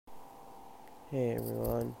Hey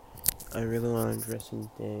everyone, I really want to address some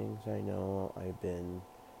things. I know I've been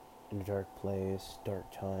in a dark place, dark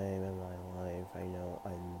time in my life. I know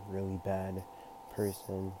I'm a really bad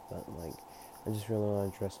person, but I just really want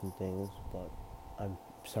to address some things. But I'm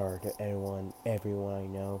sorry to everyone I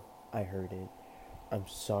know. I heard it. I'm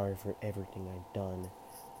sorry for everything I've done.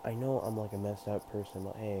 I know I'm like a messed up person,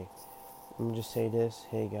 but hey, let me just say this.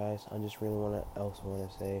 Hey guys, I just really also want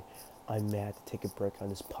to say I may have to take a break on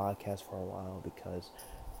this podcast for a while because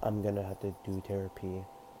I'm gonna have to do therapy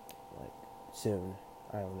like soon.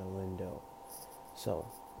 I don't know when though.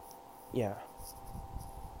 So yeah,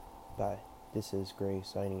 bye. This is Gray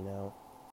signing out.